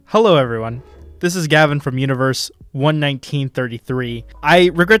Hello everyone, this is Gavin from Universe 11933. I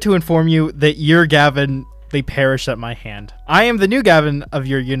regret to inform you that your Gavin, they perished at my hand. I am the new Gavin of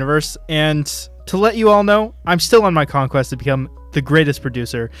your universe, and to let you all know, I'm still on my conquest to become the greatest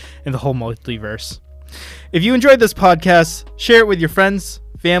producer in the whole multiverse. If you enjoyed this podcast, share it with your friends,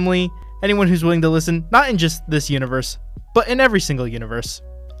 family, anyone who's willing to listen, not in just this universe, but in every single universe,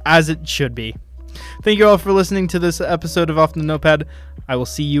 as it should be. Thank you all for listening to this episode of Off the Notepad. I will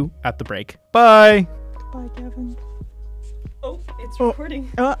see you at the break. Bye. Bye, Gavin. Oh, it's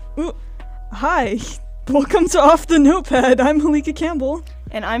recording. Hi. Welcome to Off the Notepad. I'm Malika Campbell.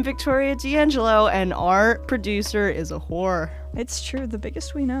 And I'm Victoria D'Angelo, and our producer is a whore. It's true, the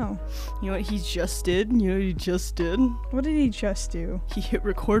biggest we know. You know what he just did? What did he just do? He hit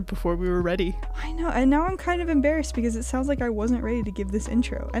record before we were ready. I know, and now I'm kind of embarrassed because it sounds like I wasn't ready to give this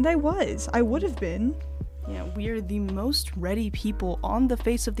intro. And I was. I would have been. Yeah, we are the most ready people on the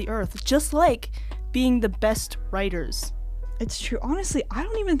face of the earth, just like being the best writers. It's true. Honestly, I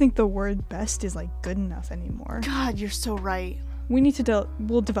don't even think the word best is, good enough anymore. God, you're so right. We need to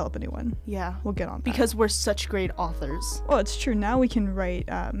we'll develop a new one. Yeah. We'll get on that. Because we're such great authors. Well, it's true. Now we can write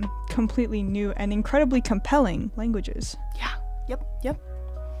completely new and incredibly compelling languages. Yeah. Yep.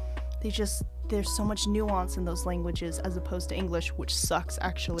 There's so much nuance in those languages as opposed to English, which sucks,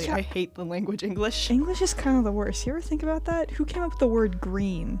 actually. Yeah. I hate the language English. English is kind of the worst. You ever think about that? Who came up with the word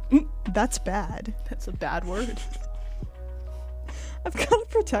green? That's bad. That's a bad word. I've got a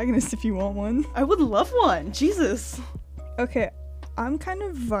protagonist if you want one. I would love one. Jesus. Okay, I'm kind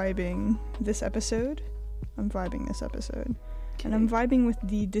of vibing this episode. And I'm vibing with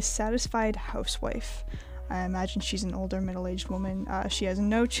the dissatisfied housewife. I imagine she's an older middle-aged woman. She has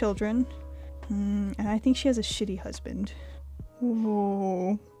no children. And I think she has a shitty husband.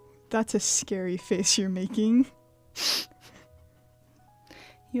 Whoa, that's a scary face you're making.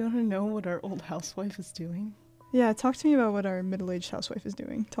 You want to know what our old housewife is doing? Yeah, talk to me about what our middle-aged housewife is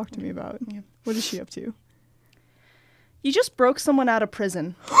doing. Talk to me about what is she up to? You just broke someone out of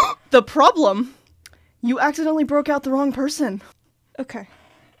prison. The problem? You accidentally broke out the wrong person. Okay.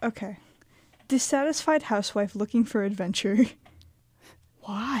 Dissatisfied housewife looking for adventure.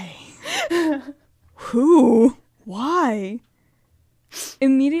 Why? Who? Why?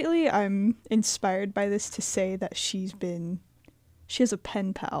 Immediately I'm inspired by this to say that she has a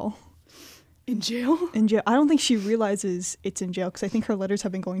pen pal. In jail? In jail. I don't think she realizes it's in jail because I think her letters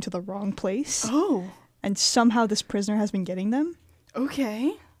have been going to the wrong place. Oh. And somehow this prisoner has been getting them.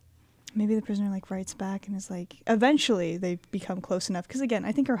 Okay. Maybe the prisoner writes back and is eventually they become close enough. Because again,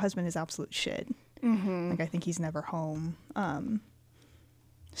 I think her husband is absolute shit. Mm-hmm. I think he's never home.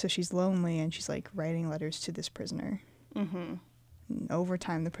 So she's lonely and she's writing letters to this prisoner. Mm-hmm. And over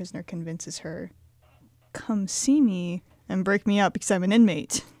time, the prisoner convinces her, come see me and break me up because I'm an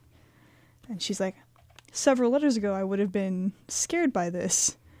inmate. And she's like, several letters ago I would have been scared by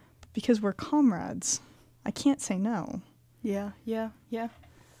this, but because we're comrades, I can't say no. Yeah.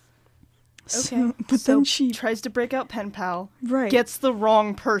 So, Okay. But so then she tries to break out pen pal. Right. Gets the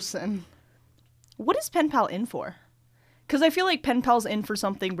wrong person. What is pen pal in for? Because I feel like pen pal's in for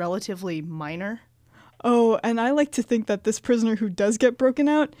something relatively minor. Oh, and I like to think that this prisoner who does get broken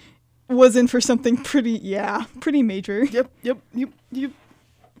out was in for something pretty major. Yep.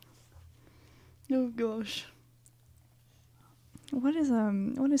 Oh gosh. What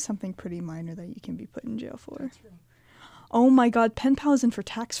is something pretty minor that you can be put in jail for? Oh my god, pen pal is in for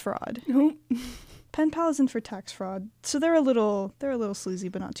tax fraud. Nope. Pen pal is in for tax fraud. So they're a little sleazy,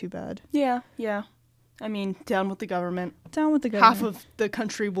 but not too bad. Yeah. I mean, down with the government. Down with the government. Half of the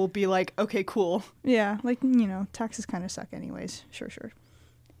country will be like, okay, cool. Yeah, taxes kind of suck anyways. Sure.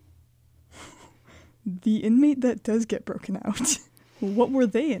 The inmate that does get broken out. What were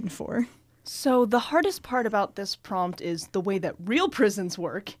they in for? So the hardest part about this prompt is the way that real prisons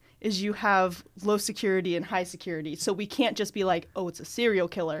work is you have low security and high security. So we can't just be like, oh, it's a serial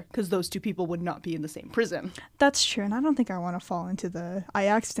killer, because those two people would not be in the same prison. That's true, and I don't think I want to fall into the I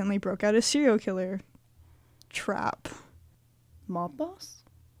accidentally broke out a serial killer trap. Mob boss?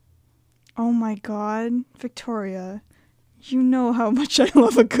 Oh my god, Victoria. You know how much I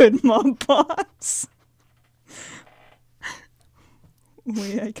love a good mob boss.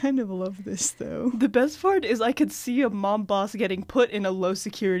 Wait, I kind of love this, though. The best part is I could see a mob boss getting put in a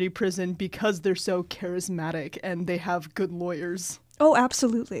low-security prison because they're so charismatic and they have good lawyers. Oh,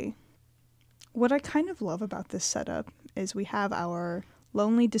 absolutely. What I kind of love about this setup is we have our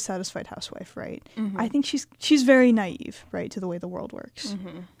lonely, dissatisfied housewife, right? Mm-hmm. I think she's very naive, right, to the way the world works.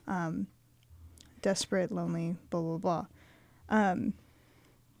 Mm-hmm. Desperate, lonely, blah, blah, blah. And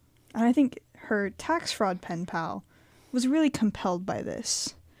I think her tax fraud pen pal was really compelled by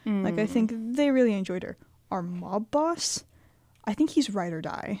this. Like, I think they really enjoyed her. Our mob boss, I think he's ride or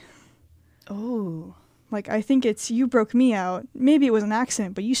die. Oh. Like, I think it's, you broke me out. Maybe it was an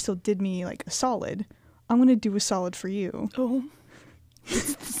accident, but you still did me, like, a solid. I'm gonna do a solid for you. Oh.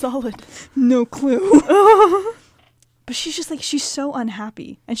 It's solid. No clue. But she's just, like, she's so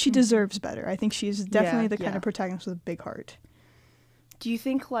unhappy. And she deserves better. I think she's definitely the kind of protagonist with a big heart. Do you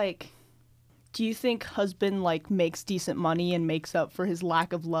think husband, like, makes decent money and makes up for his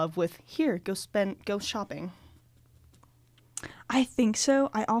lack of love with, here, go shopping? I think so.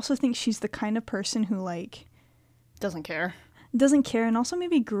 I also think she's the kind of person who, like, Doesn't care. doesn't care, and also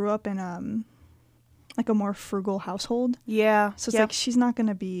maybe grew up in like a more frugal household. Yeah. So it's like she's not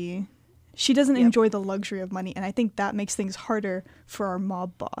gonna be, she doesn't enjoy the luxury of money, and I think that makes things harder for our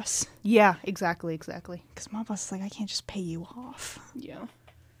mob boss. Yeah, exactly. Because mob boss is like, I can't just pay you off. Yeah.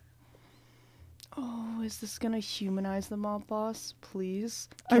 Oh, is this gonna humanize the mob boss? Please.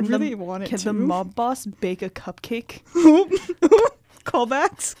 I really want it Can to. the mob boss bake a cupcake?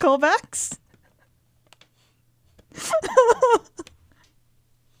 Callbacks.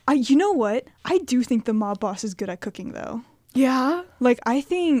 You know what? I do think the mob boss is good at cooking, though. Yeah. Like, I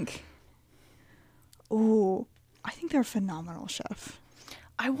think they're a phenomenal chef.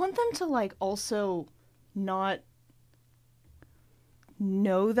 I want them to, like, also not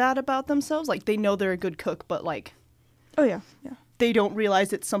know that about themselves. Like, they know they're a good cook, but, like, Oh, yeah. they don't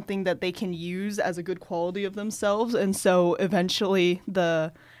realize it's something that they can use as a good quality of themselves. And so eventually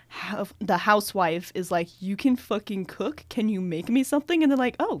the housewife is like, you can fucking cook. Can you make me something? And they're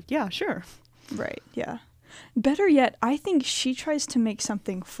like, oh, yeah, sure. Right, yeah. Better yet, I think she tries to make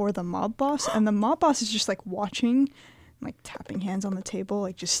something for the mob boss, and the mob boss is just, like, watching, like, tapping hands on the table,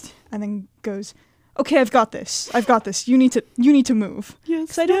 like, just, and then goes, okay, I've got this. You need to move. Yes.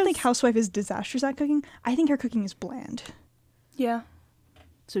 Because I don't think housewife is disastrous at cooking. I think her cooking is bland. Yeah.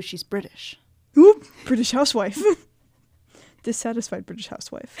 So she's British. Oop, British housewife. Dissatisfied British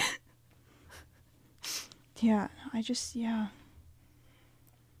housewife. Yeah.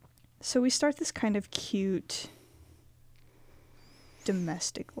 So we start this kind of cute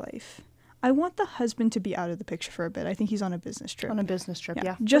domestic life. I want the husband to be out of the picture for a bit. I think he's on a business trip.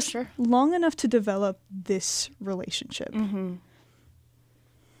 Yeah. Just sure. long enough to develop this relationship. Mm-hmm.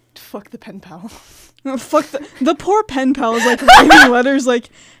 Fuck the pen pal. Oh, fuck the poor pen pal is like writing letters like,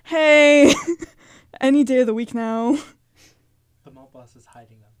 hey, any day of the week now. The mob boss is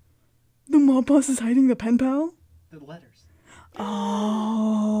hiding them. The mob boss is hiding the pen pal? The letters.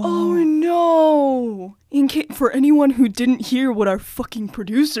 Oh no! For anyone who didn't hear what our fucking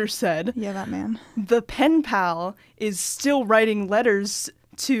producer said, Yeah, that man. the pen pal is still writing letters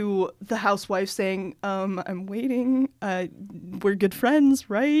to the housewife saying, I'm waiting, we're good friends,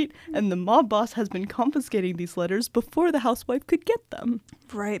 right? And the mob boss has been confiscating these letters before the housewife could get them.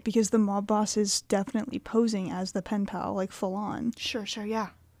 Right, because the mob boss is definitely posing as the pen pal, like full on. Sure, yeah.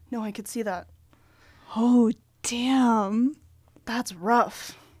 No, I could see that. Oh, damn. That's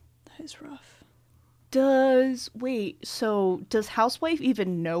rough. That is rough. So does housewife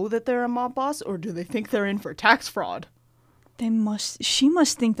even know that they're a mob boss, or do they think they're in for tax fraud? She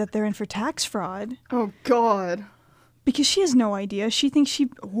must think that they're in for tax fraud. Oh, God. Because she has no idea. She thinks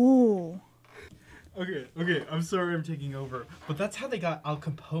Okay, I'm sorry I'm taking over, but that's how they got Al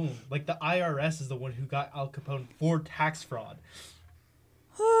Capone. Like, the IRS is the one who got Al Capone for tax fraud.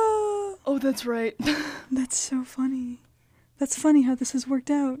 Oh, that's right. That's so funny. That's funny how this has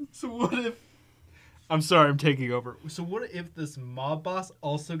worked out. So what if... I'm sorry I'm taking over. So what if this mob boss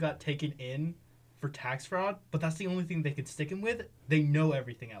also got taken in for tax fraud, but that's the only thing they could stick him with? They know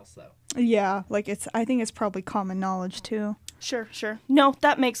everything else, though. Yeah, like I think it's probably common knowledge, too. Sure. No,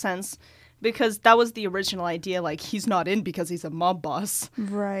 that makes sense. Because that was the original idea, like, he's not in because he's a mob boss.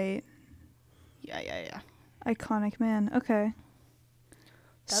 Right. Yeah. Iconic man. Okay.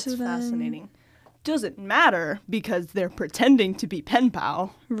 That's fascinating. Doesn't matter because they're pretending to be pen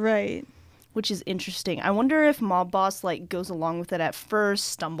pal. Right. Which is interesting. I wonder if mob boss, like, goes along with it at first,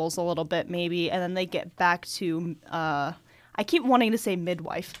 stumbles a little bit maybe, and then they get back to, I keep wanting to say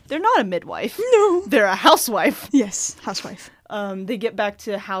midwife. They're not a midwife. No. They're a housewife. Yes, housewife. They get back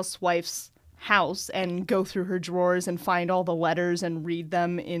to housewife's house and go through her drawers and find all the letters and read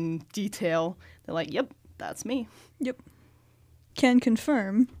them in detail. They're like, yep, that's me. Yep. Can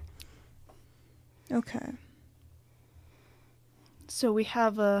confirm. Okay. So we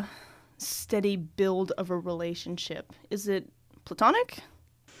have a steady build of a relationship. Is it platonic?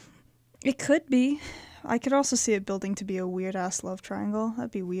 It could be. I could also see it building to be a weird-ass love triangle.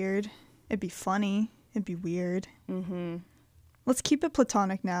 That'd be weird. It'd be funny. It'd be weird. Mm-hmm. Let's keep it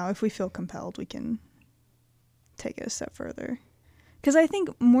platonic now. If we feel compelled, we can take it a step further. Because I think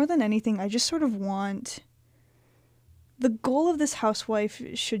more than anything, I just sort of want... The goal of this housewife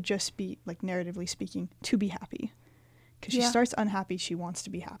should just be, like, narratively speaking, to be happy. Because she starts unhappy, she wants to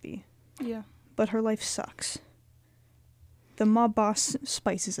be happy. Yeah. But her life sucks. The mob boss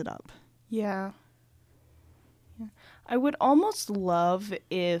spices it up. Yeah. I would almost love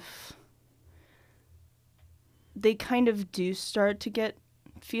if they kind of do start to get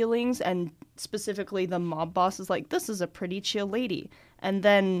feelings, and specifically the mob boss is like, this is a pretty chill lady. And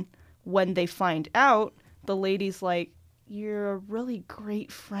then when they find out, the lady's like, you're a really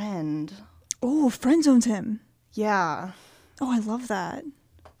great friend. Oh, friend zones him. Yeah. Oh, I love that.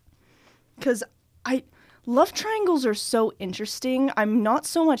 Because love triangles are so interesting. I'm not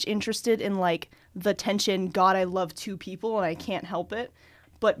so much interested in, like, the tension, God, I love two people and I can't help it,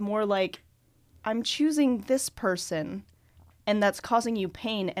 but more like, I'm choosing this person and that's causing you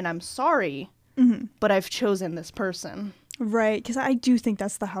pain and I'm sorry, but I've chosen this person. Right, because I do think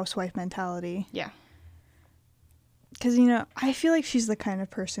that's the housewife mentality. Yeah. Because, you know, I feel like she's the kind of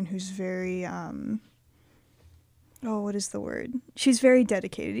person who's very, what is the word? She's very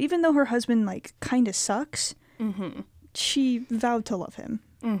dedicated. Even though her husband, like, kind of sucks, she vowed to love him.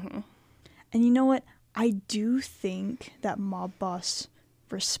 And you know what? I do think that mob boss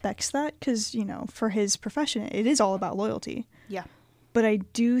respects that because, you know, for his profession, it is all about loyalty. Yeah. But I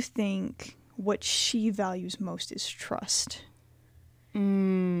do think what she values most is trust.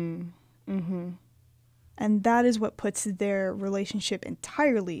 And that is what puts their relationship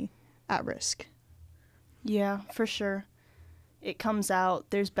entirely at risk. Yeah, for sure. It comes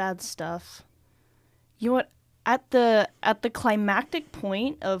out, there's bad stuff. You know what? At the climactic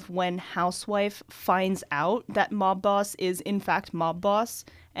point of when housewife finds out that mob boss is in fact mob boss,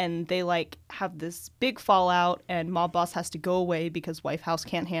 and they like have this big fallout and mob boss has to go away because wife house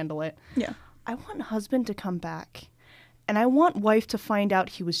can't handle it. Yeah. I want husband to come back. And I want wife to find out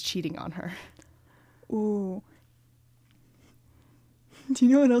he was cheating on her. Ooh. Do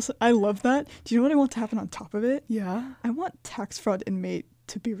you know what else? I love that. Do you know what I want to happen on top of it? Yeah. I want tax fraud inmate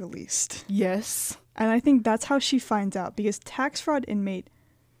to be released. Yes. And I think that's how she finds out, because tax fraud inmate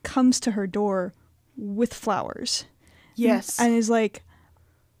comes to her door with flowers. Yes. And is like,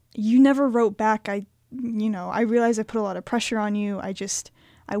 you never wrote back. I realize I put a lot of pressure on you.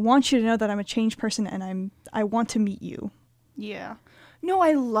 I want you to know that I'm a changed person and I want to meet you. Yeah. No,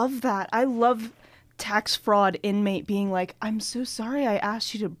 I love that. I love tax fraud inmate being like, I'm so sorry I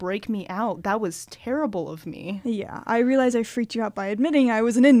asked you to break me out. That was terrible of me. Yeah, I realize I freaked you out by admitting I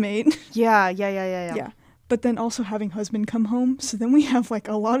was an inmate. Yeah. Yeah. But then also having husband come home. So then we have like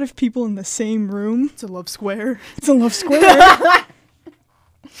a lot of people in the same room. It's a love square. It's a love square.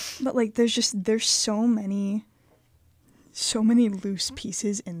 But like there's so many loose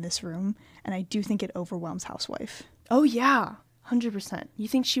pieces in this room, and I do think it overwhelms housewife. Oh yeah. 100%. You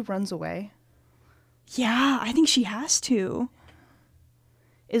think she runs away? Yeah, I think she has to.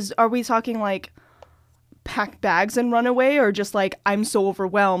 Are we talking like pack bags and run away, or just like, I'm so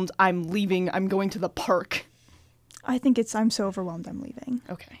overwhelmed, I'm leaving, I'm going to the park? I think I'm so overwhelmed I'm leaving.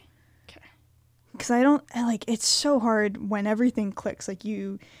 Okay. Because it's so hard when everything clicks. Like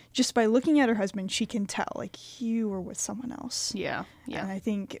just by looking at her husband, she can tell, like, you were with someone else. Yeah. And I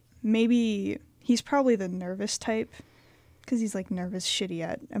think maybe he's probably the nervous type, because he's like nervous, shitty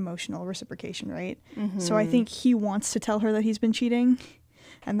at emotional reciprocation, right? So I think he wants to tell her that he's been cheating.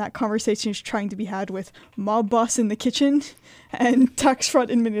 And that conversation is trying to be had with mob boss in the kitchen and tax fraud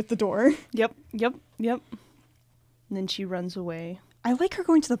inmate at the door. Yep. And then she runs away. I like her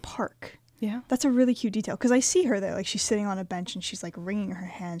going to the park. Yeah. That's a really cute detail, because I see her there. Like, she's sitting on a bench and she's like wringing her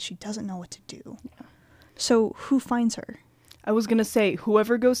hands. She doesn't know what to do. Yeah. So who finds her? I was going to say,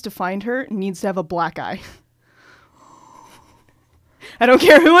 whoever goes to find her needs to have a black eye. I don't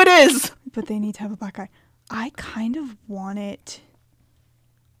care who it is. But they need to have a black eye. I kind of want it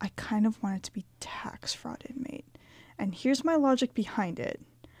to be tax fraud inmate. And here's my logic behind it.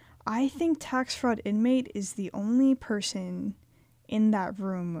 I think tax fraud inmate is the only person in that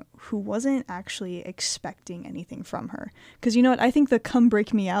room who wasn't actually expecting anything from her. Because you know what? I think the come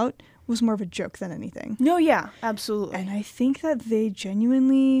break me out was more of a joke than anything. No, yeah, absolutely. And I think that they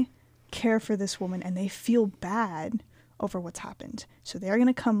genuinely care for this woman and they feel bad over what's happened. So they're going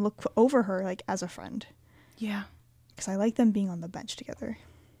to come look over her like as a friend. Yeah. Because I like them being on the bench together.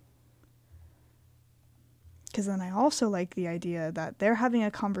 Because then I also like the idea that they're having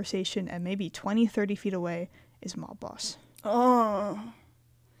a conversation and maybe 20, 30 feet away is mob boss. Oh.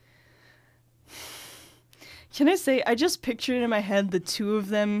 Can I say, I just pictured in my head the two of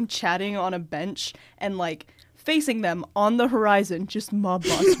them chatting on a bench and like facing them on the horizon, just mob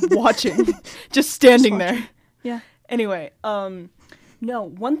boss watching, just standing there. Yeah. Anyway, No,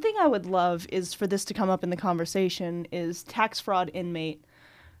 one thing I would love is for this to come up in the conversation is tax fraud inmate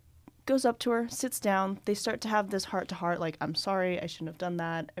goes up to her, sits down, they start to have this heart-to-heart, like, I'm sorry, I shouldn't have done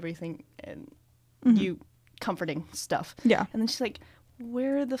that, everything, and you comforting stuff. Yeah. And then she's like,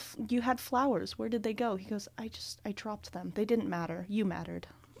 where are you had flowers, where did they go? He goes, I dropped them. They didn't matter. You mattered.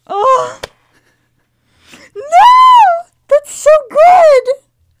 Oh! No! That's so good!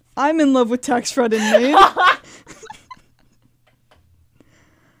 I'm in love with tax fraud inmate.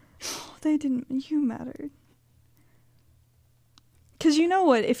 They didn't. You mattered. Because you know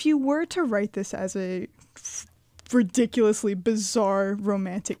what? If you were to write this as a ridiculously bizarre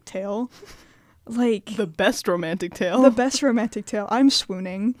romantic tale, like The best romantic tale. the best romantic tale, I'm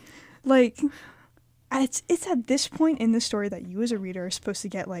swooning. Like, it's at this point in the story that you as a reader are supposed to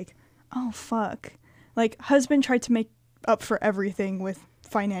get like, oh fuck, like husband tried to make up for everything with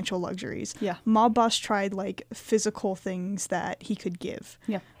financial luxuries. Yeah. Mob boss tried like physical things that he could give.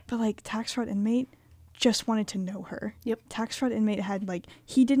 Yeah. But like tax fraud inmate just wanted to know her. Yep. Tax fraud inmate had like,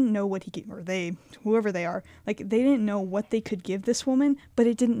 he didn't know what he could, or they, whoever they are, like they didn't know what they could give this woman, but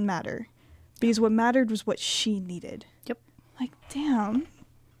it didn't matter. Because what mattered was what she needed. Yep. Like, damn.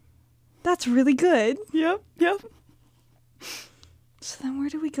 That's really good. Yep. So then where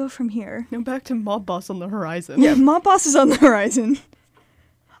do we go from here? Now back to Mob Boss on the horizon. Yeah, Mob Boss is on the horizon.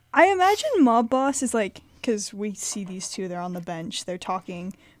 I imagine Mob Boss is like, because we see these two, they're on the bench, they're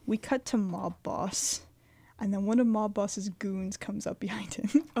talking. We cut to Mob Boss, and then one of Mob Boss's goons comes up behind him.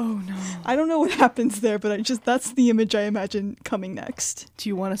 Oh no. I don't know what happens there, but that's the image I imagine coming next. Do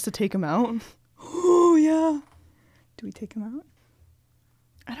you want us to take him out? Oh, yeah. Do we take him out?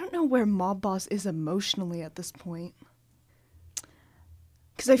 I don't know where Mob Boss is emotionally at this point.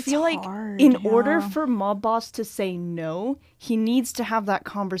 Because I feel like hard, in order yeah. for Mob Boss to say no, he needs to have that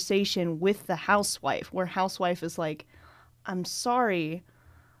conversation with the housewife, where housewife is like, I'm sorry,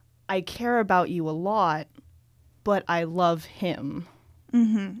 I care about you a lot, but I love him.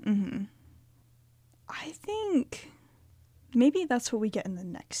 I think maybe that's what we get in the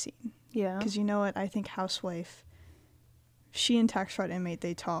next scene. Yeah. Because you know what? I think housewife, she and tax fraud inmate,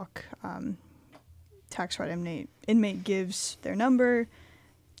 they talk. Tax fraud inmate gives their number.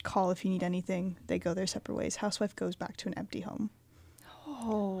 Call if you need anything. They go their separate ways. Housewife goes back to an empty home.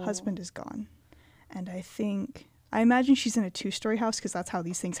 Oh. Husband is gone. And I imagine she's in a 2-story house because that's how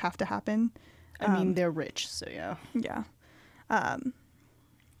these things have to happen. I mean, they're rich, so yeah. Yeah.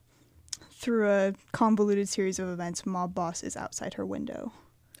 Through a convoluted series of events, Mob Boss is outside her window.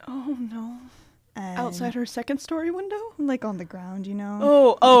 Oh no. And Outside her second-story window? like on the ground, you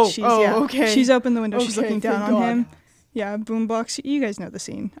know? Okay. She's opened the window. She's Okay, looking down thank on God. him. Yeah, boombox. You guys know the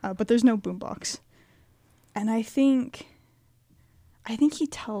scene, but there's no boombox. And I think he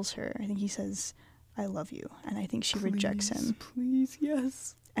tells her. I think he says, "I love you," and I think she rejects him. Please,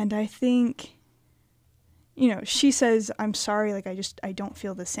 yes. And I think, she says, "I'm sorry. Like I don't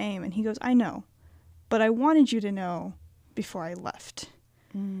feel the same." And he goes, "I know, but I wanted you to know before I left."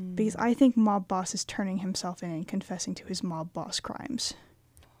 Because I think Mob Boss is turning himself in and confessing to his Mob Boss crimes.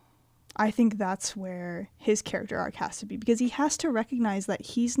 I think that's where his character arc has to be, because he has to recognize that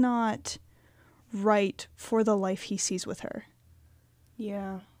he's not right for the life he sees with her.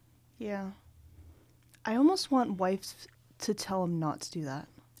 Yeah. I almost want wives to tell him not to do that.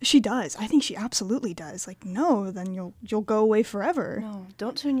 She does. I think she absolutely does. Like, no, then you'll go away forever. No,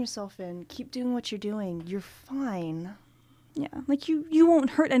 don't turn yourself in. Keep doing what you're doing. You're fine. Yeah, like you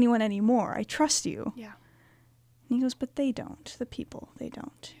won't hurt anyone anymore. I trust you. Yeah. And he goes, but they don't. The people, they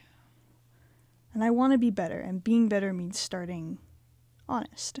don't. And I want to be better, and being better means starting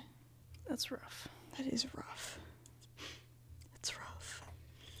honest. That's rough. That is rough. It's rough.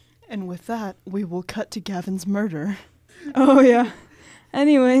 And with that, we will cut to Gavin's murder. Oh, yeah.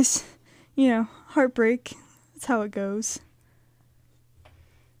 Anyways, heartbreak. That's how it goes.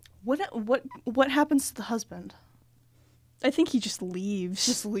 What happens to the husband? I think he just leaves.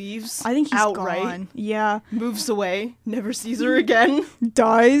 Just leaves? I think he's outright? gone. Yeah. Moves away, never sees her again.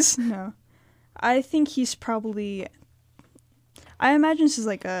 Dies? No. I think he's probably... I imagine this is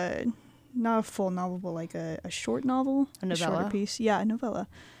like not a full novel, but like a short novel. A novella? shorter piece. Yeah, a novella.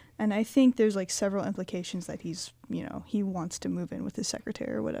 And I think there's like several implications that he's, he wants to move in with his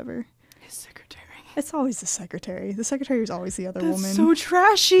secretary or whatever. His secretary. It's always the secretary. The secretary is always the other woman. That's so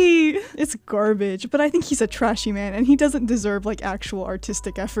trashy. It's garbage, but I think he's a trashy man, and he doesn't deserve like actual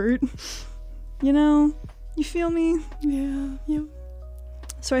artistic effort. You feel me? Yeah.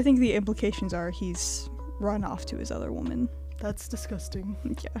 So I think the implications are he's run off to his other woman. That's disgusting.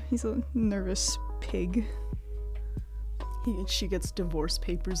 Yeah, he's a nervous pig. She gets divorce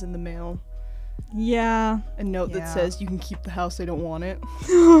papers in the mail. Yeah. A note Yeah. that says, you can keep the house, I don't want it.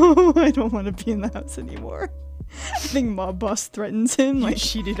 I don't want to be in the house anymore. I think mob boss threatens him. You Like,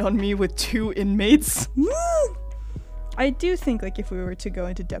 cheated on me with 2 inmates. I do think, like, if we were to go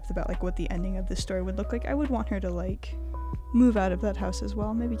into depth about, like, what the ending of this story would look like, I would want her to, like, move out of that house as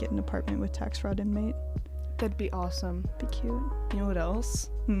well. Maybe get an apartment with tax fraud inmate. That'd be awesome. Be cute. You know what else?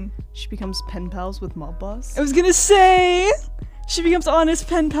 Hmm. She becomes pen pals with Mob Boss. I was gonna say! She becomes honest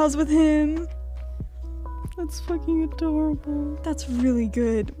pen pals with him. That's fucking adorable. That's really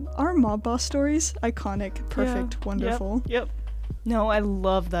good. Our mob boss stories, iconic, perfect, Yeah. wonderful. Yep. No, I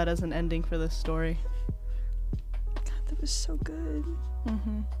love that as an ending for this story. God, that was so good.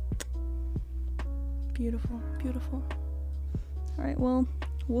 Mm-hmm. Beautiful, beautiful. All right, well,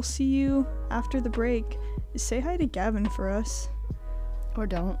 we'll see you after the break. Say hi to Gavin for us. Or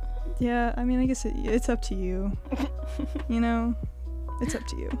don't. Yeah, I mean, I guess it's up to you. You know, it's up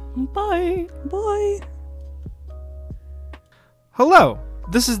to you. Bye. Bye. Hello,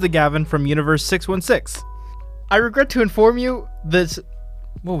 this is the Gavin from Universe 616. I regret to inform you that,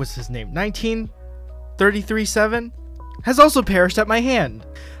 what was his name, 1933-7, has also perished at my hand.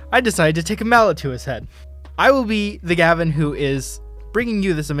 I decided to take a mallet to his head. I will be the Gavin who is bringing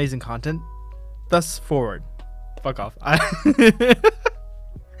you this amazing content, thus forward. Fuck off.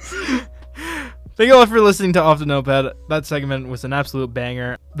 Thank you all for listening to Off the Notepad. That segment was an absolute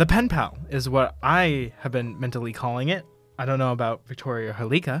banger. The pen pal is what I have been mentally calling it. I don't know about Victoria or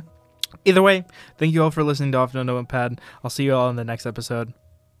Halika. Either way, thank you all for listening to Off the Notepad. I'll see you all in the next episode.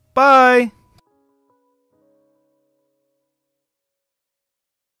 Bye!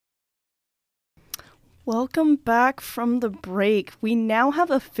 Welcome back from the break. We now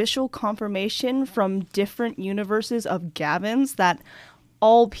have official confirmation from different universes of Gavins that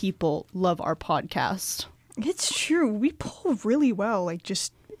all people love our podcast. It's true. We pull really well, like,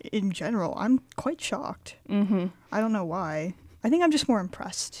 just in general. I'm quite shocked. Mm-hmm. I don't know why. I think I'm just more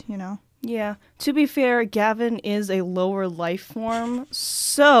impressed, you know? Yeah. To be fair, Gavin is a lower life form,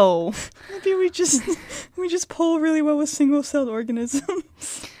 so Maybe we just pull really well with single-celled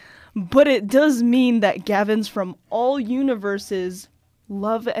organisms. but it does mean that Gavins from all universes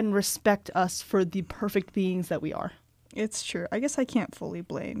love and respect us for the perfect beings that we are. It's true. I guess I can't fully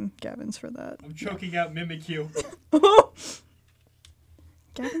blame Gavin's for that. I'm choking out Mimikyu.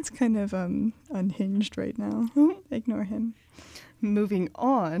 Gavin's kind of unhinged right now. Ignore him. Moving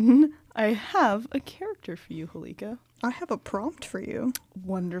on, I have a character for you, Halika. I have a prompt for you.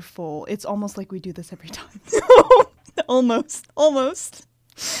 Wonderful. It's almost like we do this every time. Almost.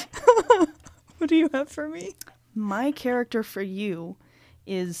 What do you have for me? My character for you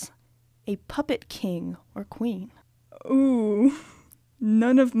is a puppet king or queen. Ooh,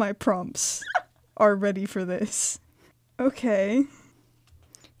 none of my prompts are ready for this. Okay.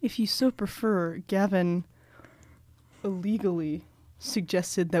 If you so prefer, Gavin illegally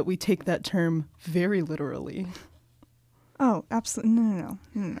suggested that we take that term very literally. Oh, absolutely. No.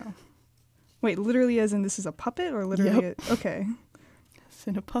 Wait, literally as in this is a puppet or literally Yep. Okay. It's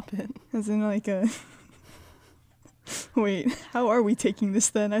in a puppet. As in like a... Wait, how are we taking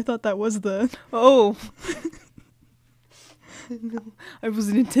this then? I thought that was the... Oh! No, I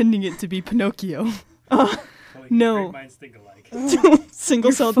wasn't intending it to be Pinocchio. No. Minds think alike.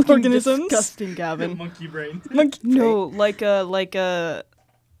 Single-celled Fucking organisms. disgusting, Gavin. Monkey brain. Monkey No, like a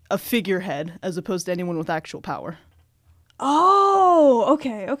figurehead as opposed to anyone with actual power. Oh,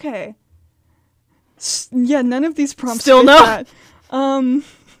 okay. Yeah, none of these prompts Still fit no. that.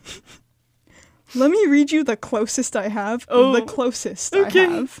 Let me read you the closest I have. Oh, The closest okay. I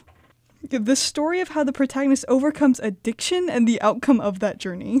have. The story of how the protagonist overcomes addiction and the outcome of that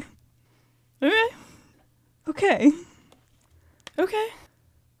journey. Okay. Okay.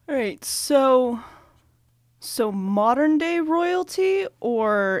 All right. So modern day royalty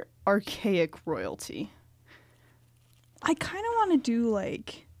or archaic royalty? I kind of want to do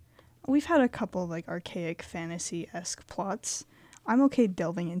like... We've had a couple of like archaic fantasy-esque plots. I'm okay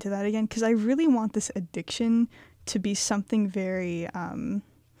delving into that again because I really want this addiction to be something very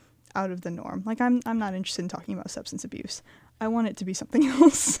out of the norm. Like I'm not interested in talking about substance abuse. I want it to be something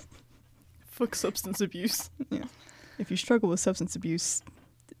else. Fuck substance abuse. Yeah. If you struggle with substance abuse,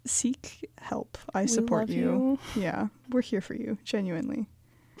 seek help. I support love you. Yeah, we're here for you, genuinely.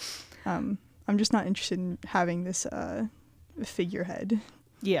 I'm just not interested in having this figurehead.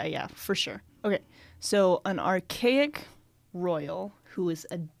 Yeah, for sure. Okay, so an archaic royal who is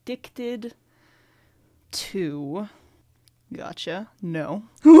addicted to... Gotcha. No.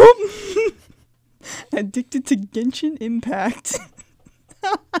 Addicted to Genshin Impact.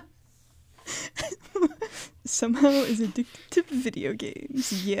 Somehow is addicted to video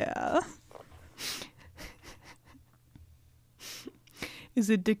games. Yeah. is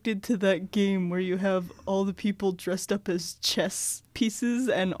addicted to that game where you have all the people dressed up as chess pieces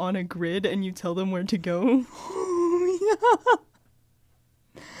and on a grid and you tell them where to go. Oh,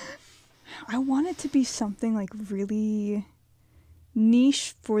 yeah. I want it to be something like really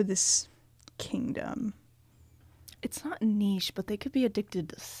niche for this kingdom. It's not niche, but they could be addicted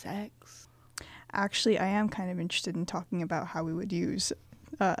to sex. Actually, I am kind of interested in talking about how we would use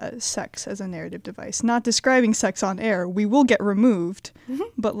sex as a narrative device. Not describing sex on air, we will get removed,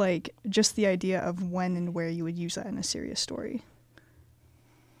 but like just the idea of when and where you would use that in a serious story.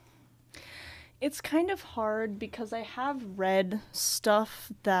 It's kind of hard because I have read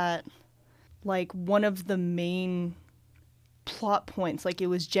stuff that, like, one of the main plot points, like it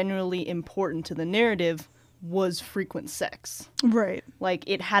was generally important to the narrative, was frequent sex. Right. Like,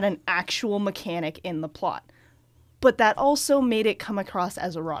 it had an actual mechanic in the plot. But that also made it come across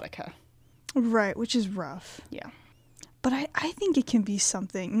as erotica. Right, which is rough. Yeah. But I think it can be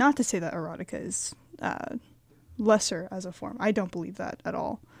something, not to say that erotica is lesser as a form. I don't believe that at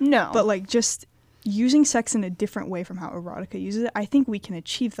all. No. But like just using sex in a different way from how erotica uses it, I think we can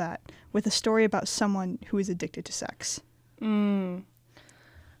achieve that with a story about someone who is addicted to sex.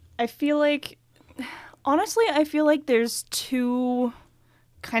 I feel like, honestly, I feel like there's two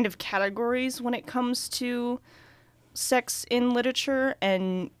kind of categories when it comes to sex in literature,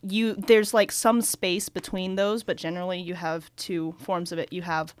 and there's like some space between those, but generally you have two forms of it. You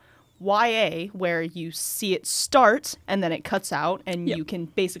have YA, where you see it start and then it cuts out and you can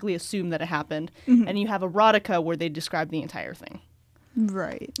basically assume that it happened, and you have erotica where they describe the entire thing.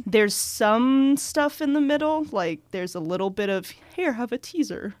 Right. There's some stuff in the middle, like there's a little bit of, here, have a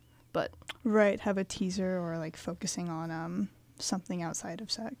teaser, but... Right, have a teaser or like focusing on something outside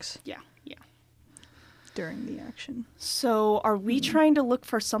of sex. Yeah. During the action. So are we trying to look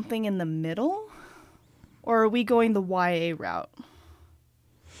for something in the middle? Or are we going the YA route?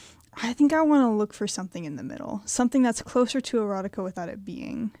 I think I want to look for something in the middle. Something that's closer to erotica without it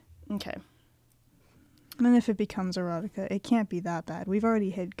being. Okay. And then if it becomes erotica, it can't be that bad. We've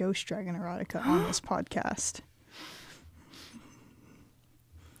already hit Ghost Dragon erotica on this podcast.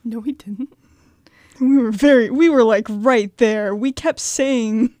 No, we didn't. We were like right there. We kept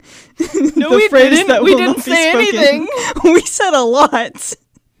saying no, the we phrase didn't. that We will didn't not be say spoken. anything. We said a lot.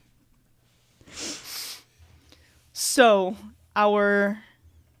 So, our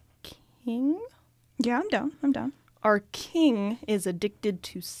king? Yeah, I'm down. Our king is addicted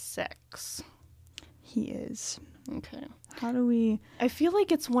to sex. He is. Okay. How do we... I feel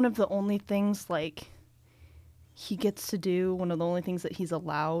like it's one of the only things, like, he gets to do, one of the only things that he's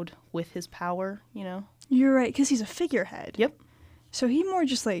allowed with his power, you know? You're right, because he's a figurehead. Yep. So he more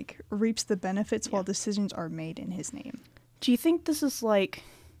just, like, reaps the benefits while decisions are made in his name. Do you think this is, like,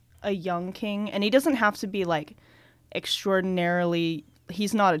 a young king? And he doesn't have to be, like, extraordinarily...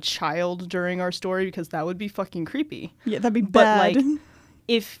 He's not a child during our story, because that would be fucking creepy. Yeah, that'd be But, bad. like,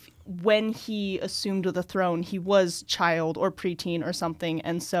 if when he assumed the throne, he was child or preteen or something,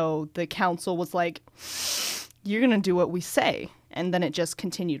 and so the council was like... You're going to do what we say. And then it just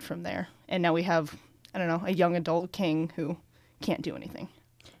continued from there. And now we have, I don't know, a young adult king who can't do anything.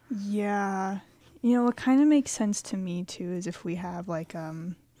 Yeah. You know, what kind of makes sense to me, too, is if we have, like,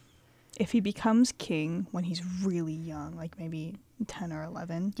 if he becomes king when he's really young, like maybe 10 or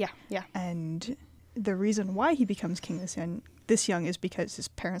 11. Yeah. And the reason why he becomes king this young is because his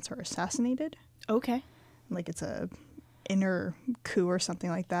parents are assassinated. Okay. Like, it's a inner coup or something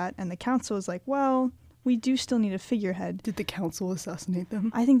like that. And the council is like, well... We do still need a figurehead. Did the council assassinate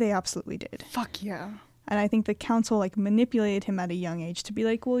them? I think they absolutely did. Fuck yeah. And I think the council, like, manipulated him at a young age to be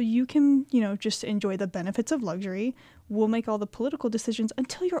like, well, you can, you know, just enjoy the benefits of luxury. We'll make all the political decisions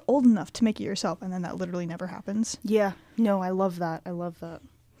until you're old enough to make it yourself. And then that literally never happens. Yeah. No, I love that.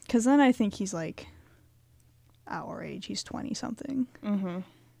 Because then I think he's, like, our age. He's 20-something. Mm-hmm.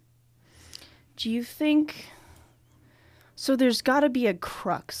 Do you think... So there's got to be a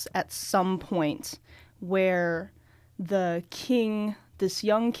crux at some point where the king, this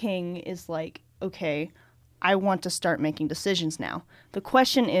young king, is like, okay, I want to start making decisions now. The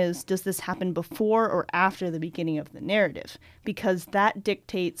question is, does this happen before or after the beginning of the narrative? Because that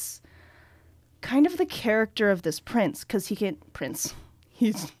dictates kind of the character of this prince, because he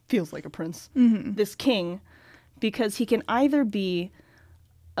feels like a prince, this king, because he can either be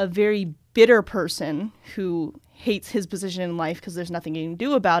a very bitter person who hates his position in life because there's nothing he can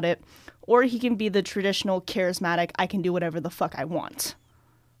do about it, or he can be the traditional charismatic, I can do whatever the fuck I want.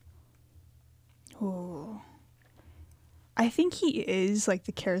 Oh. I think he is, like,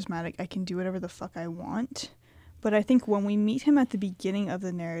 the charismatic, I can do whatever the fuck I want. But I think when we meet him at the beginning of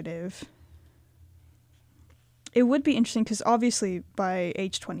the narrative, It would be interesting because obviously by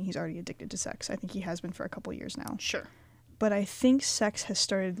age 20 he's already addicted to sex. I think he has been for a couple years now. Sure. But I think sex has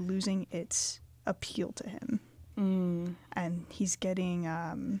started losing its appeal to him. And he's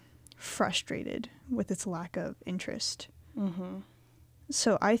getting frustrated with its lack of interest.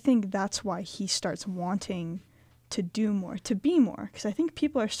 So I think that's why he starts wanting to do more, to be more. Because I think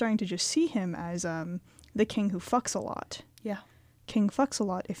people are starting to just see him as the king who fucks a lot. Yeah. King fucks a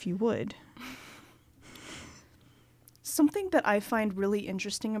lot, if you would. Something that I find really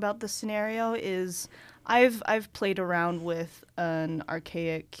interesting about this scenario is I've played around with an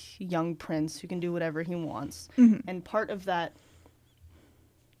archaic young prince who can do whatever he wants. And part of that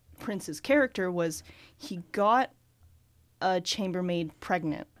prince's character was he got a chambermaid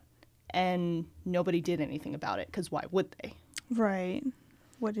pregnant and nobody did anything about it because why would they? Right.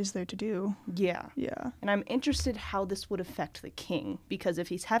 What is there to do? Yeah. Yeah. And I'm interested how this would affect the king, because if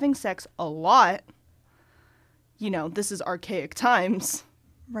he's having sex a lot, you know, this is archaic times.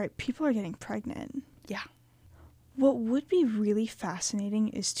 Right. People are getting pregnant. Yeah. What would be really fascinating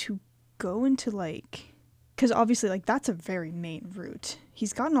is to go into like, because obviously like that's a very main route.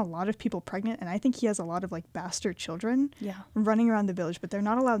 He's gotten a lot of people pregnant, and I think he has a lot of like bastard children running around the village, but they're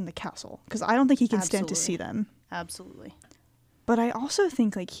not allowed in the castle because I don't think he can stand to see them. Absolutely. But I also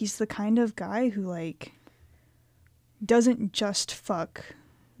think like he's the kind of guy who like doesn't just fuck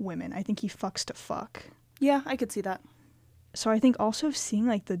women. I think he fucks to fuck. Yeah, I could see that. So I think also seeing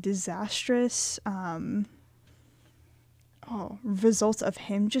like the disastrous results of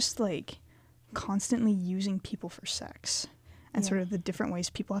him just like constantly using people for sex and sort of the different ways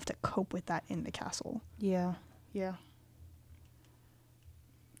people have to cope with that in the castle. Yeah. Yeah.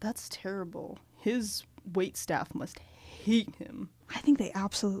 That's terrible. His waitstaff must hate him. I think they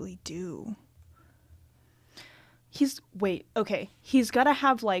absolutely do. He's got to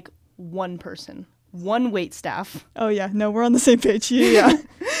have like one person, one waitstaff. Oh yeah, no, we're on the same page. Yeah.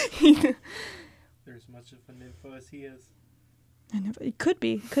 They're as much of a nympho as he is. I know, it could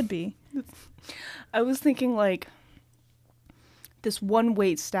be. I was thinking like this one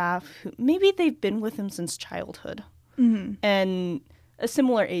waitstaff who maybe they've been with him since childhood, and a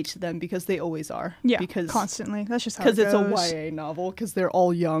similar age to them because they always are. Yeah, because constantly. That's just how it goes. Because it's a YA novel, because they're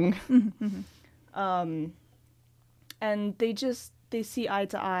all young. And they see eye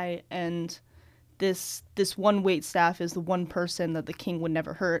to eye, and this one waitstaff is the one person that the king would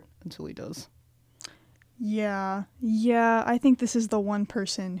never hurt until he does. Yeah, I think this is the one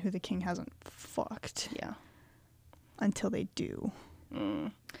person who the king hasn't fucked. Yeah. Until they do.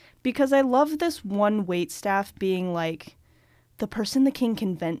 Because I love this one waitstaff being like the person the king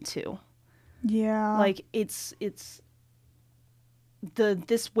can vent to. Yeah. Like this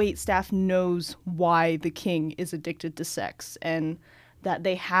waitstaff knows why the king is addicted to sex and that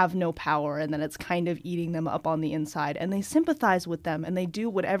they have no power and that it's kind of eating them up on the inside, and they sympathize with them and they do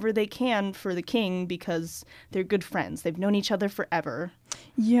whatever they can for the king because they're good friends. They've known each other forever.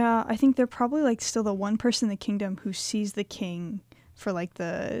 Yeah, I think they're probably like still the one person in the kingdom who sees the king for like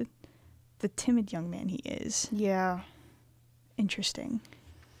the timid young man he is. Yeah. Interesting.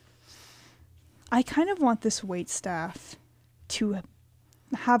 I kind of want this waitstaff to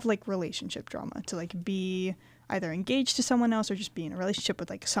have like relationship drama, to like be either engaged to someone else or just be in a relationship with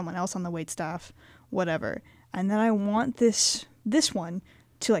like someone else on the waitstaff, whatever. And then I want this one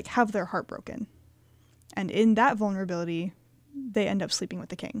to like have their heart broken. And in that vulnerability, they end up sleeping with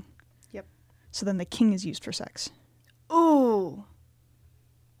the king. Yep. So then the king is used for sex. Oh.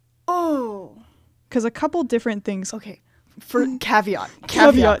 Because a couple different things. Okay. For caveat.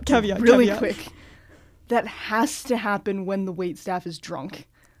 caveat. Really quick. That has to happen when the waitstaff is drunk.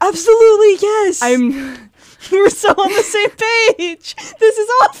 Absolutely, yes. We're so on the same page. This is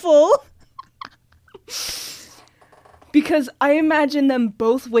awful. Because I imagine them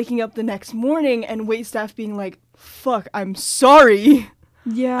both waking up the next morning and waitstaff being like, "Fuck, I'm sorry.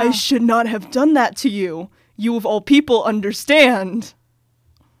 Yeah. I should not have done that to you. You of all people understand."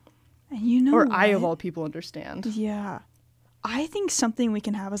 And you know Or what? I of all people understand. Yeah. I think something we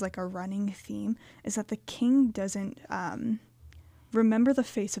can have as like a running theme is that the king doesn't remember the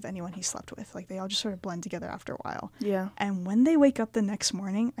face of anyone he slept with. Like they all just sort of blend together after a while. Yeah. And when they wake up the next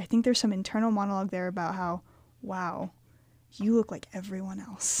morning, I think there's some internal monologue there about how, wow, you look like everyone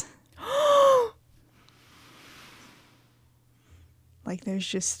else. Like there's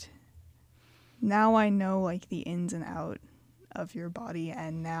just, now I know like the ins and out of your body,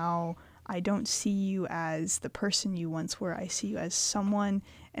 and now I don't see you as the person you once were. I see you as someone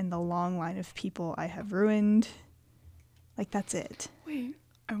in the long line of people I have ruined. Like, that's it. Wait,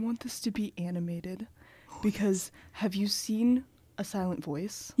 I want this to be animated. Because have you seen a silent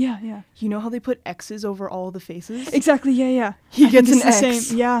voice. Yeah, yeah. You know how they put X's over all the faces? Exactly, yeah, yeah. He I gets think an it's the X.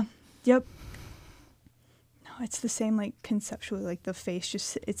 same. Yeah. Yep. No, it's the same, like, conceptually, like, the face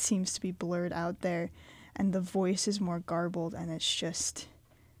just, it seems to be blurred out there, and the voice is more garbled, and it's just,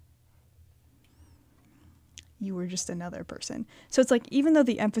 you were just another person. So it's like, even though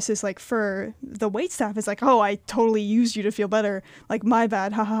the emphasis, like, for the waitstaff is like, oh, I totally used you to feel better, like, my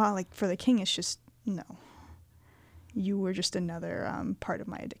bad, ha ha ha, like, for the king, it's just, no. You were just another part of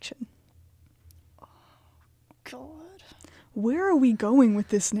my addiction. God. Where are we going with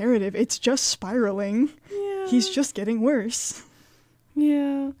this narrative? It's just spiraling. Yeah. He's just getting worse.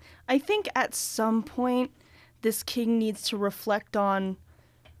 Yeah. I think at some point, this king needs to reflect on,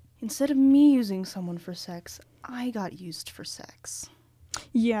 instead of me using someone for sex, I got used for sex.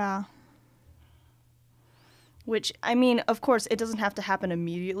 Yeah. Which, I mean, of course, it doesn't have to happen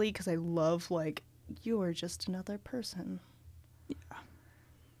immediately, because I love, like, you are just another person. Yeah.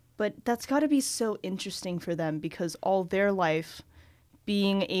 But that's got to be so interesting for them, because all their life,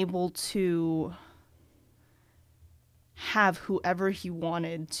 being able to have whoever he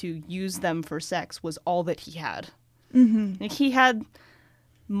wanted to use them for sex was all that he had. Mm-hmm. Like, he had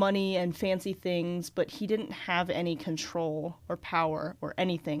money and fancy things, but he didn't have any control or power or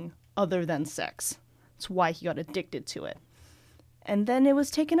anything other than sex. That's why he got addicted to it. And then it was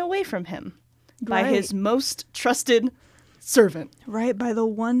taken away from him by Right. his most trusted servant. Right, by the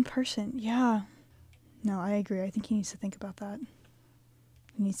one person. Yeah. No, I agree. I think he needs to think about that.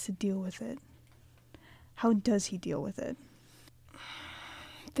 He needs to deal with it. How does he deal with it?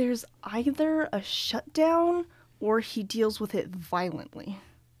 There's either a shutdown or he deals with it violently.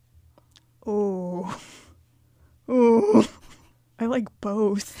 Oh. Oh. I like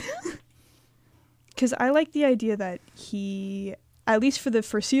both. Because I like the idea that he, at least for the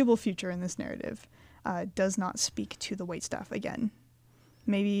foreseeable future in this narrative, does not speak to the waitstaff again.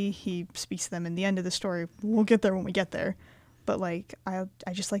 Maybe he speaks to them in the end of the story. We'll get there when we get there. But, like, I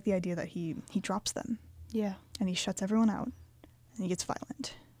just like the idea that he drops them. Yeah. And he shuts everyone out. And he gets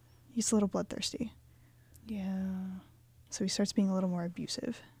violent. He gets a little bloodthirsty. Yeah. So he starts being a little more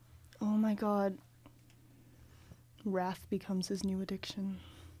abusive. Oh my god. Wrath becomes his new addiction.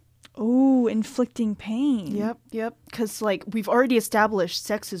 Oh, inflicting pain. Yep. Because, like, we've already established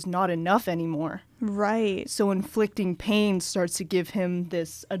sex is not enough anymore. Right. So inflicting pain starts to give him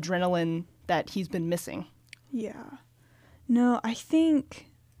this adrenaline that he's been missing. Yeah. No, I think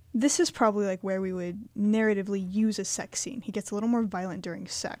this is probably, like, where we would narratively use a sex scene. He gets a little more violent during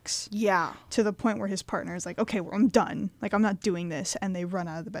sex. Yeah. To the point where his partner is like, okay, well, I'm done. Like, I'm not doing this. And they run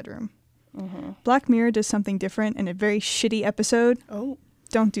out of the bedroom. Mm-hmm. Black Mirror does something different in a very shitty episode. Oh.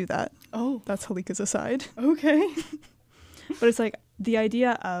 Don't do that. Oh. That's Halika's aside. Okay. But it's like the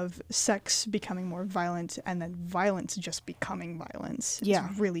idea of sex becoming more violent and then violence just becoming violence. Yeah.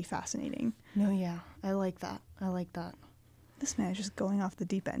 It's really fascinating. No, yeah. I like that. This man is just going off the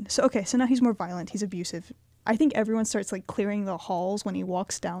deep end. So, okay, so now he's more violent. He's abusive. I think everyone starts, like, clearing the halls when he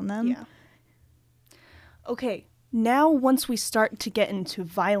walks down them. Yeah. Okay. Now, once we start to get into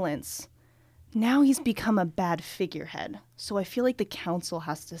violence, now he's become a bad figurehead. So I feel like the council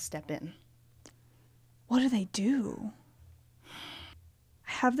has to step in. What do they do?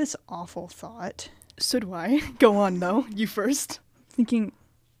 I have this awful thought. So do I. Go on, though. You first. Thinking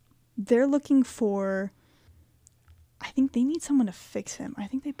they're looking for... I think they need someone to fix him. I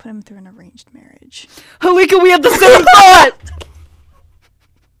think they put him through an arranged marriage. Halika, we have the same thought!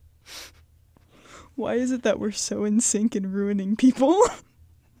 Why is it that we're so in sync in ruining people?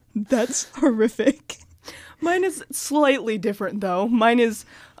 That's horrific. Mine is slightly different, though. Mine is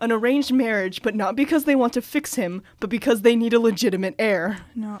an arranged marriage, but not because they want to fix him, but because they need a legitimate heir.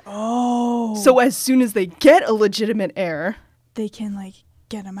 No. Oh. So as soon as they get a legitimate heir... they can, like,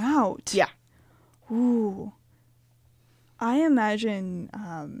 get him out. Yeah. Ooh. I imagine,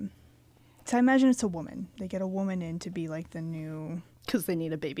 so I imagine it's a woman. They get a woman in to be, like, the new... Because they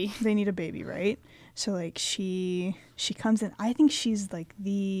need a baby. They need a baby, right? So, like, she comes in. I think she's, like,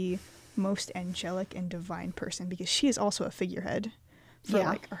 the most angelic and divine person because she is also a figurehead for,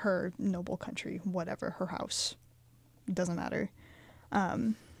 like, her noble country, whatever, her house. It doesn't matter.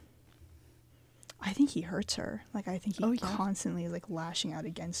 I think he hurts her. Like, I think he constantly is, like, lashing out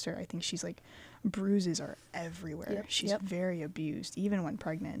against her. I think she's, like, bruises are everywhere. Yep, She's very abused, even when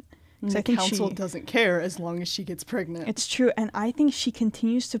pregnant. The I think council doesn't care as long as she gets pregnant. It's true, and I think she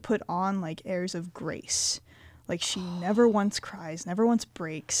continues to put on, like, airs of grace. Like, she never once cries, never once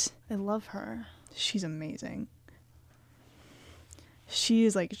breaks. I love her. She's amazing. She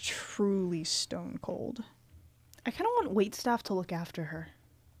is, like, truly stone cold. I kind of want waitstaff to look after her.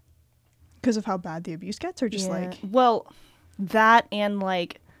 Because of how bad the abuse gets, or just, like... Well, That and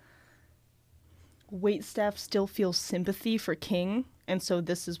like waitstaff still feels sympathy for King, and so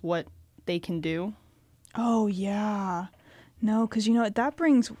this is what they can do. Oh, yeah. No, because you know what? That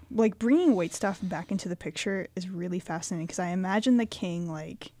brings, like, bringing waitstaff back into the picture is really fascinating because I imagine the king,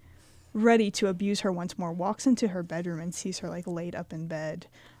 like, ready to abuse her once more, walks into her bedroom and sees her, like, laid up in bed,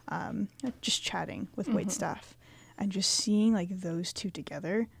 just chatting with waitstaff. And just seeing, like, those two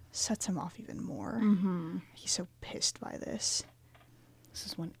together sets him off even more. Mm-hmm. He's so pissed by this. This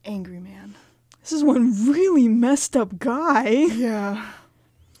is one angry man. This is one really messed up guy. Yeah.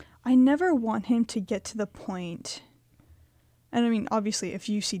 I never want him to get to the point, and I mean, obviously, if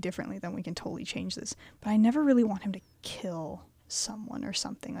you see differently, then we can totally change this, but I never really want him to kill someone or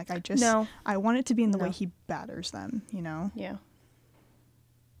something. Like, I want it to be in the way he batters them, you know? Yeah.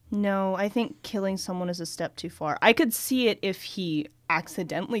 No, I think killing someone is a step too far. I could see it if he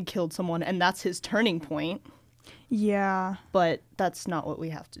accidentally killed someone and that's his turning point, Yeah. but that's not what we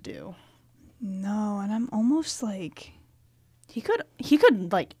have to do. No, and I'm almost like... He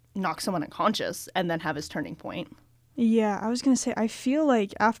could like knock someone unconscious and then have his turning point. Yeah, I was going to say, I feel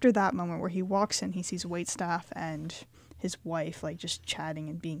like after that moment where he walks in, he sees waitstaff and his wife, like, just chatting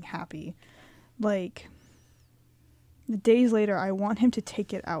and being happy. Like, the days later, I want him to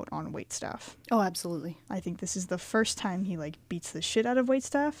take it out on waitstaff. Oh, absolutely. I think this is the first time he, like, beats the shit out of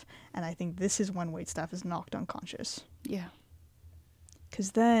waitstaff, and I think this is when waitstaff is knocked unconscious. Yeah.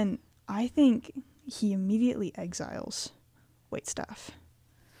 Because then I think he immediately exiles waitstaff.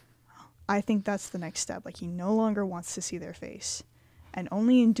 I think that's the next step. Like, he no longer wants to see their face. And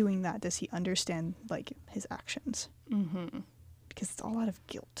only in doing that does he understand, like, his actions. Mm-hmm. Because it's all out of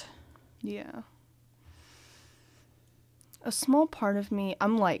guilt. Yeah. A small part of me,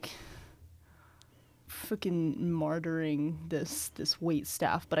 I'm like freaking martyring this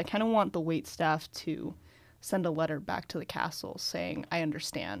waitstaff, but I kind of want the waitstaff to send a letter back to the castle saying, I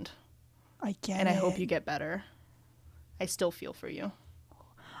understand. I get it. And I hope you get better. I still feel for you.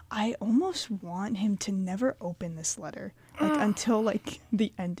 I almost want him to never open this letter, like, until, like,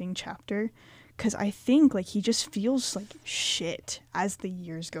 the ending chapter. Because I think, like, he just feels like shit as the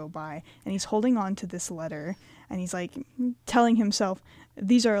years go by. And he's holding on to this letter. And he's, like, telling himself,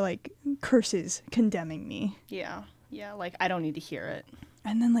 these are, like, curses condemning me. Yeah. Yeah, like, I don't need to hear it.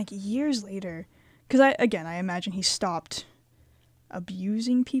 And then, like, years later, because I imagine he stopped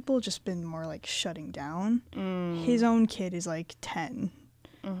abusing people, just been more, like, shutting down. His own kid is, like, 10.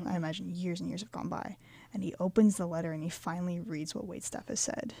 Mm-hmm. I imagine years and years have gone by. And he opens the letter and he finally reads what waitstaff has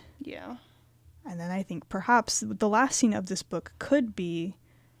said. Yeah. And then I think perhaps the last scene of this book could be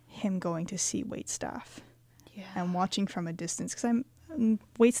him going to see waitstaff. Yeah. And watching from a distance. Because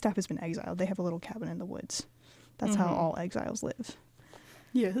waitstaff has been exiled. They have a little cabin in the woods. That's how all exiles live.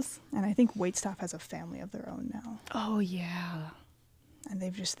 Yes. And I think waitstaff has a family of their own now. Oh, yeah. And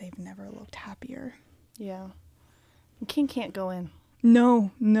they've never looked happier. Yeah. King can't go in. No,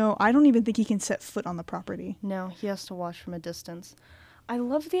 I don't even think he can set foot on the property. No, he has to watch from a distance. I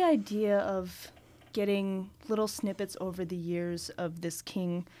love the idea of getting little snippets over the years of this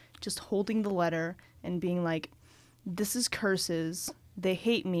king just holding the letter and being like, this is curses. They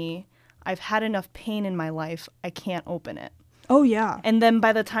hate me. I've had enough pain in my life. I can't open it. Oh, yeah. And then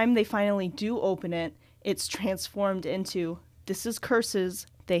by the time they finally do open it, it's transformed into, this is curses.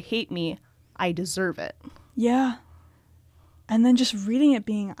 They hate me. I deserve it. Yeah. And then just reading it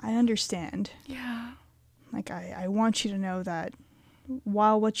being, I understand. Yeah. Like, I want you to know that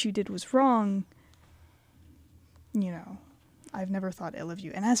while what you did was wrong, you know, I've never thought ill of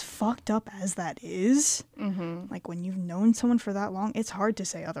you. And as fucked up as that is, like, when you've known someone for that long, it's hard to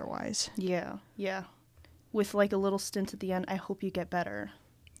say otherwise. Yeah, yeah. With, like, a little stint at the end, I hope you get better.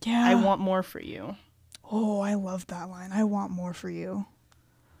 Yeah. I want more for you. Oh, I love that line. I want more for you.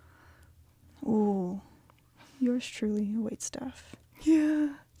 Ooh. Yours truly, waitstaff. Yeah.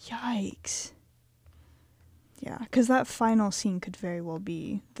 Yikes. Yeah, because that final scene could very well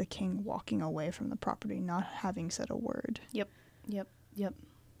be the king walking away from the property, not having said a word. Yep.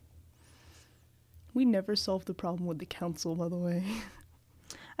 We never solved the problem with the council, by the way.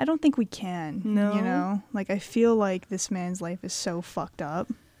 I don't think we can. No. You know? Like, I feel like this man's life is so fucked up.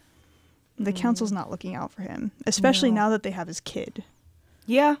 The council's not looking out for him, especially now that they have his kid.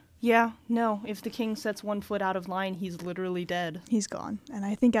 Yeah. No, if the king sets one foot out of line, he's literally dead. He's gone. And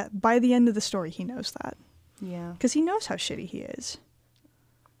I think by the end of the story, he knows that. Yeah. Because he knows how shitty he is.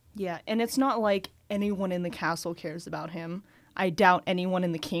 Yeah, and it's not like anyone in the castle cares about him. I doubt anyone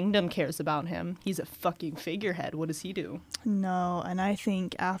in the kingdom cares about him. He's a fucking figurehead. What does he do? No, and I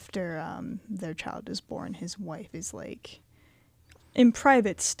think after their child is born, his wife is, like, in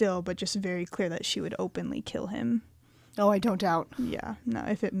private still, but just very clear that she would openly kill him Oh, I don't doubt. Yeah, no,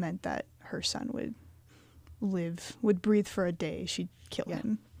 if it meant that her son would breathe for a day, she'd kill Yeah.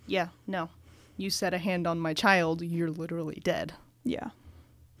 him. Yeah, no. You set a hand on my child, you're literally dead. Yeah.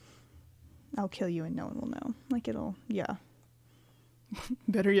 I'll kill you and no one will know. Like, yeah.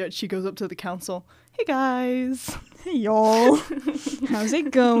 Better yet, she goes up to the council. Hey, guys. Hey, y'all. How's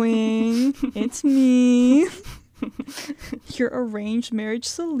it going? It's me. Your arranged marriage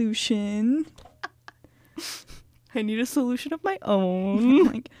solution. I need a solution of my own.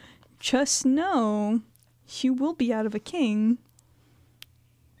 Like, just know you will be out of a king.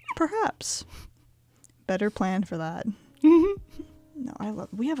 Perhaps. Better plan for that. No,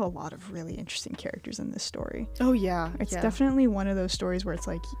 we have a lot of really interesting characters in this story. Oh, yeah. It's yeah. definitely one of those stories where it's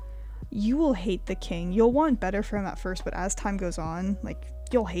like, you will hate the king. You'll want better for him at first, but as time goes on, like,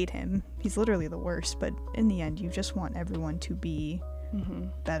 you'll hate him. He's literally the worst, but in the end, you just want everyone to be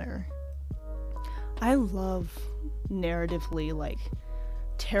better. I love narratively, like,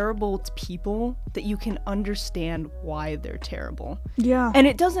 terrible people that you can understand why they're terrible. Yeah. And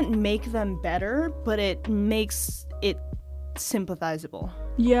it doesn't make them better, but it makes it sympathizable.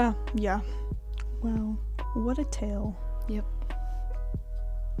 Yeah. Wow. What a tale. Yep.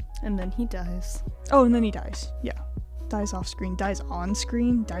 And then he dies. Oh, and then he dies. Yeah. Dies off screen, dies on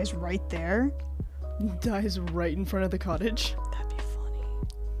screen, dies right there. Dies right in front of the cottage. That'd be funny.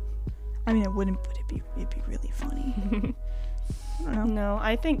 I mean, it wouldn't, but it'd be really funny. I don't know. No,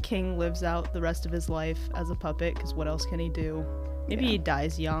 I think King lives out the rest of his life as a puppet, because what else can he do? Maybe he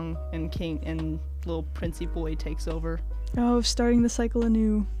dies young and King and little Princey boy takes over. Oh, starting the cycle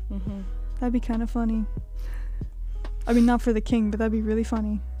anew. That'd be kind of funny. I mean, not for the king, but that'd be really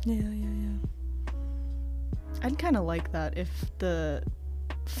funny. Yeah. I'd kind of like that if the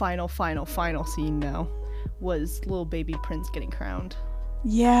final scene now was little baby Prince getting crowned.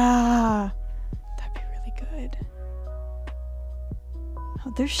 Yeah. That'd be really good.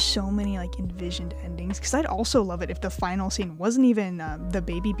 Oh, there's so many, like, envisioned endings. Because I'd also love it if the final scene wasn't even the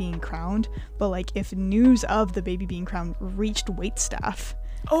baby being crowned, but, like, if news of the baby being crowned reached waitstaff.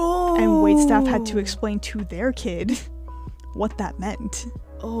 Oh! And waitstaff had to explain to their kid what that meant.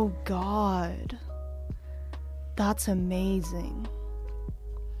 Oh, God. That's amazing.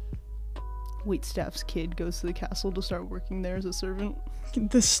 Waitstaff's kid goes to the castle to start working there as a servant.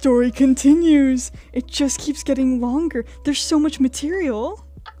 The story continues. It just keeps getting longer. There's so much material.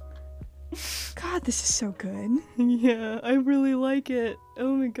 God, this is so good. Yeah, I really like it.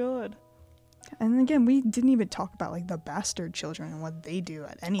 Oh my god. And again, we didn't even talk about, like, the bastard children and what they do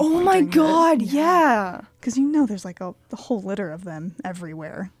at any point. Oh my during god, yeah. Because you know there's, like, the whole litter of them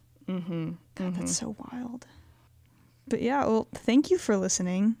everywhere. Mm-hmm. God, that's so wild. But yeah, well, thank you for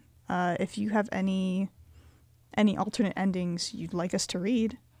listening. If you have any alternate endings you'd like us to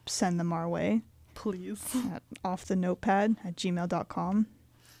read, send them our way. Please. At offthenotepad@gmail.com.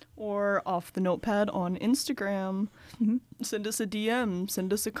 Or off the notepad on Instagram. Send us a DM.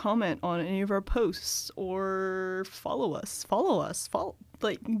 Send us a comment on any of our posts. Or follow us.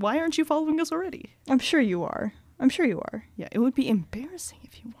 Like, why aren't you following us already? I'm sure you are. Yeah, it would be embarrassing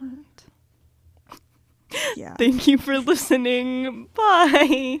if you weren't. Yeah. Thank you for listening.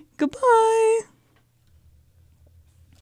 Bye. Goodbye.